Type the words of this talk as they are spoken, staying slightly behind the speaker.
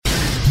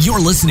You're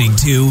listening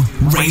to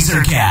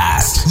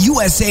RazorCast,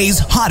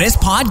 USA's hottest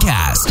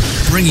podcast,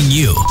 bringing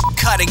you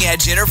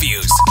cutting-edge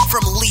interviews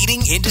from leading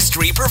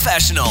industry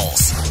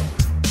professionals.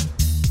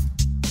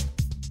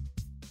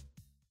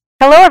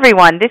 Hello,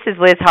 everyone. This is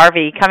Liz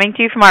Harvey coming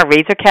to you from our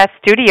RazorCast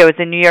studios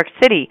in New York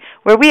City,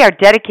 where we are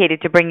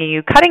dedicated to bringing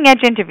you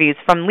cutting-edge interviews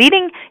from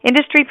leading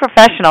industry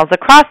professionals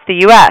across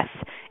the U.S.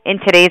 In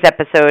today's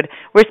episode,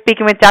 we're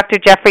speaking with Dr.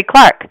 Jeffrey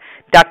Clark.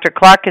 Dr.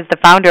 Clark is the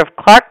founder of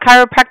Clark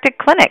Chiropractic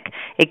Clinic,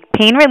 a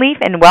pain relief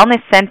and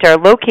wellness center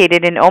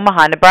located in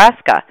Omaha,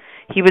 Nebraska.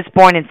 He was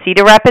born in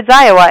Cedar Rapids,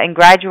 Iowa, and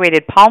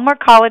graduated Palmer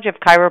College of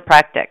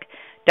Chiropractic.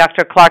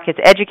 Dr. Clark is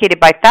educated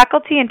by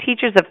faculty and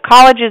teachers of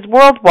colleges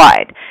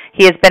worldwide.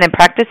 He has been in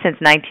practice since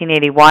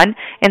 1981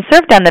 and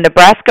served on the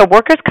Nebraska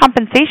Workers'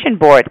 Compensation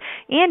Board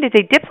and is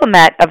a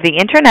diplomat of the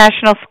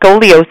International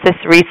Scoliosis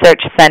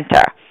Research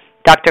Center.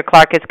 Dr.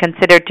 Clark is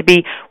considered to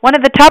be one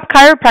of the top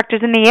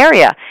chiropractors in the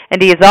area,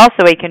 and he is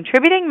also a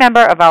contributing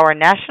member of our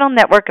national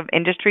network of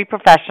industry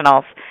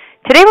professionals.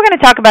 Today we're going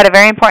to talk about a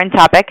very important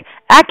topic,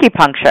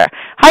 acupuncture.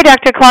 Hi,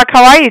 Dr. Clark.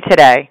 How are you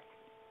today?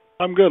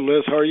 I'm good,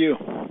 Liz. How are you?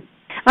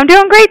 I'm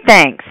doing great,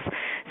 thanks.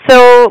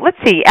 So let's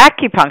see,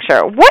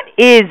 acupuncture. What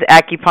is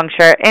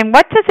acupuncture, and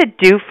what does it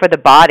do for the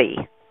body?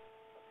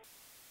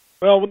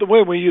 Well, the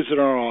way we use it in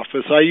our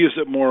office, I use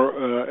it more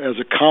as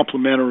a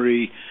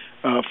complementary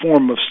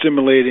form of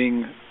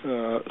stimulating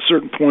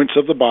certain points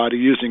of the body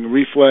using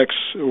reflex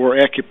or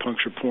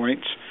acupuncture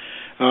points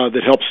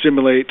that help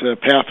stimulate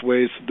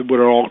pathways that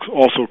are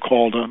also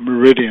called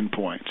meridian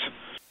points.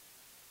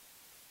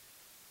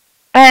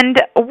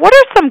 And what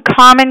are some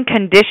common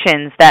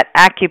conditions that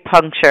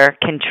acupuncture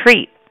can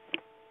treat?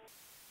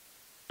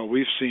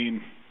 We've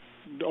seen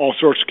all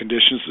sorts of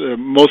conditions,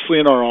 mostly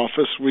in our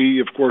office.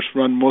 We, of course,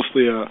 run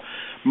mostly a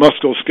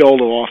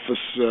musculoskeletal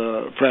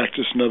office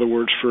practice, in other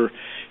words, for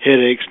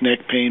headaches, neck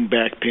pain,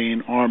 back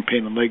pain, arm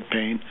pain, and leg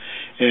pain.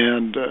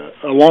 And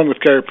along with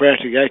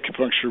chiropractic,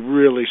 acupuncture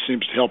really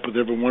seems to help with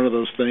every one of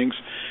those things.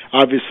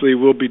 Obviously,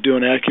 we'll be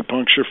doing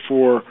acupuncture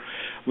for,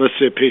 let's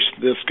say, a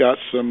patient that's got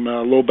some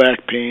low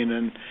back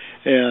pain,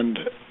 and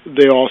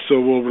they also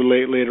will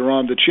relate later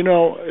on that,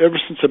 ever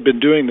since I've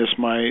been doing this,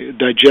 my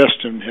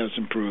digestion has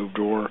improved,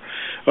 or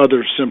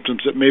other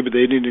symptoms that maybe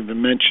they didn't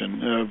even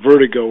mention,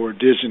 vertigo or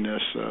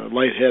dizziness,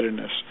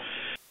 lightheadedness.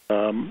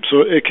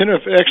 So it can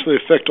actually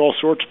affect all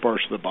sorts of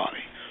parts of the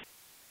body.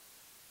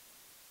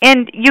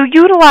 And you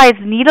utilize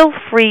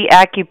needle-free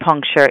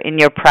acupuncture in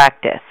your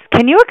practice.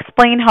 Can you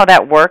explain how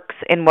that works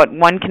and what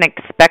one can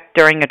expect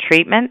during a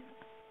treatment?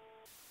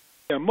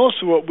 Yeah,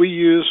 most of what we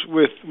use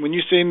when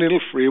you say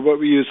needle-free, what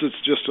we use is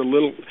just a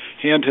little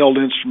handheld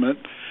instrument.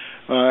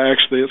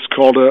 Actually, it's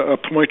called a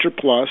Pointer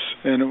Plus,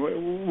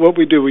 and what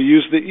we do, we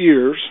use the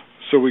ears,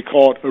 so we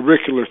call it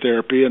auricular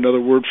therapy, another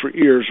word for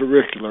ears,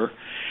 auricular,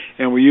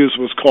 and we use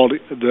what's called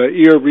the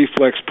ear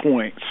reflex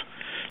points.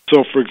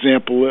 So, for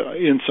example,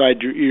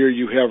 inside your ear,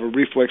 you have a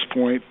reflex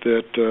point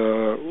that,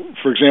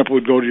 for example,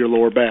 would go to your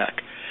lower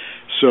back.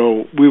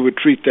 So we would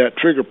treat that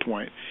trigger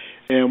point.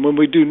 And when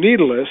we do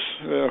needleless,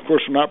 of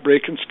course, we're not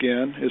breaking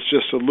skin. It's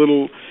just a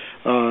little,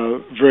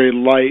 very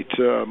light,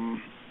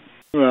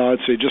 I'd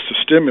say just a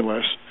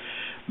stimulus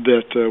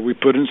that we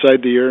put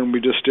inside the ear, and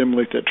we just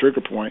stimulate that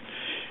trigger point.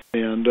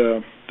 And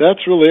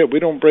that's really it. We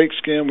don't break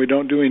skin. We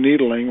don't do any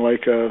needling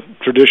like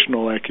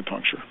traditional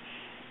acupuncture.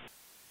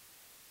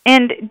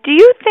 And do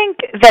you think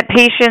that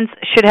patients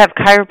should have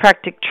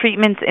chiropractic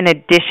treatments in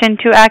addition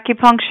to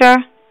acupuncture?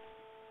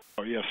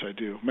 Oh, yes, I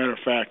do. Matter of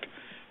fact,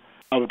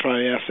 I would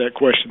probably ask that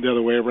question the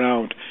other way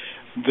around,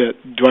 that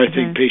do I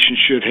think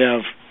patients should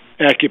have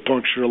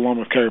acupuncture along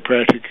with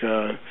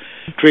chiropractic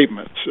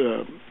treatments?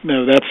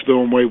 No, that's the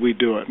only way we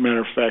do it. Matter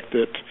of fact,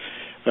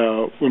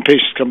 that when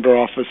patients come to our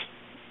office,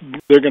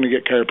 they're going to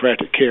get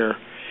chiropractic care,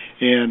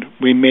 and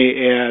we may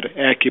add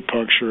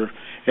acupuncture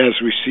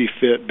as we see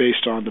fit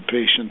based on the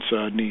patient's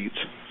needs.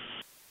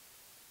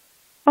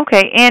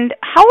 Okay, and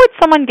how would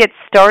someone get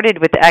started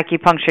with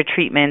acupuncture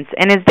treatments,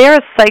 and is there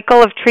a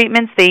cycle of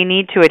treatments they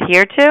need to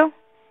adhere to?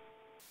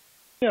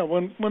 Yeah,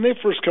 when they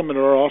first come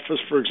into our office,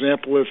 for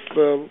example, if,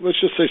 let's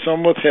just say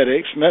someone with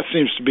headaches, and that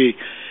seems to be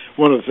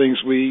one of the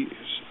things we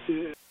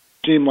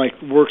seem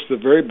like works the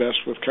very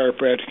best with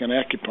chiropractic and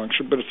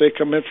acupuncture, but if they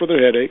come in for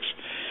their headaches,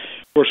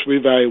 of course we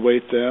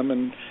evaluate them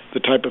and the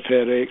type of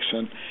headaches,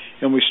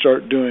 and we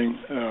start doing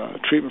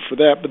treatment for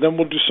that, but then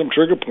we'll do some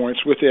trigger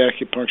points with the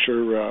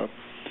acupuncture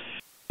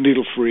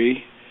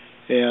needle-free,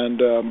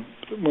 and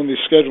when they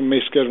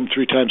may schedule them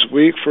 3 times a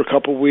week for a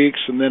couple of weeks,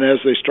 and then as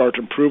they start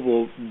to improve,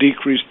 we'll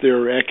decrease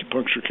their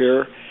acupuncture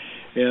care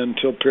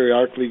until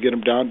periodically get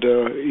them down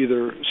to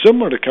either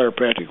similar to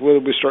chiropractic, whether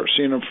we start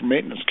seeing them for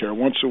maintenance care,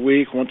 once a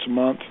week, once a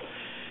month,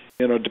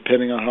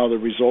 depending on how the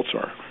results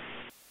are.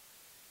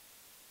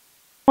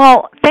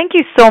 Well, thank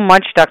you so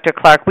much, Dr.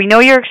 Clark. We know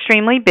you're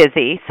extremely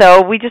busy,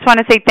 so we just want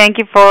to say thank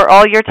you for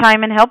all your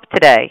time and help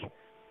today.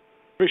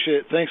 Appreciate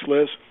it. Thanks,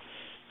 Liz.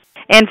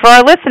 And for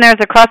our listeners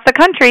across the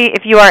country,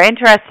 if you are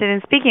interested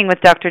in speaking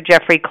with Dr.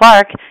 Jeffrey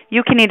Clark,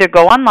 you can either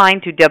go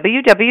online to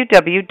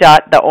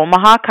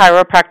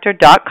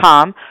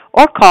www.theomahachiropractor.com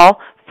or call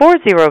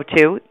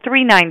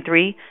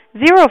 402-393-0566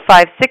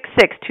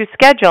 to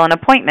schedule an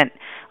appointment.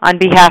 On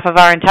behalf of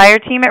our entire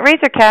team at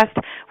RazorCast,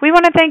 we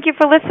want to thank you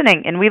for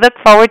listening, and we look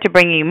forward to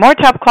bringing you more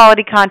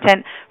top-quality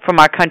content from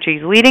our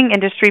country's leading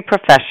industry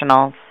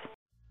professionals.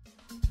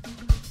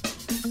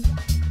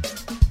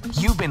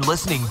 You've been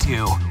listening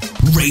to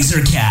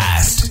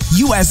RazorCast,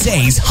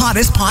 USA's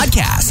hottest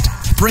podcast,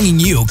 bringing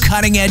you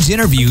cutting-edge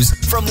interviews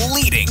from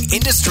leading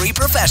industry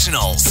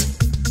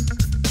professionals.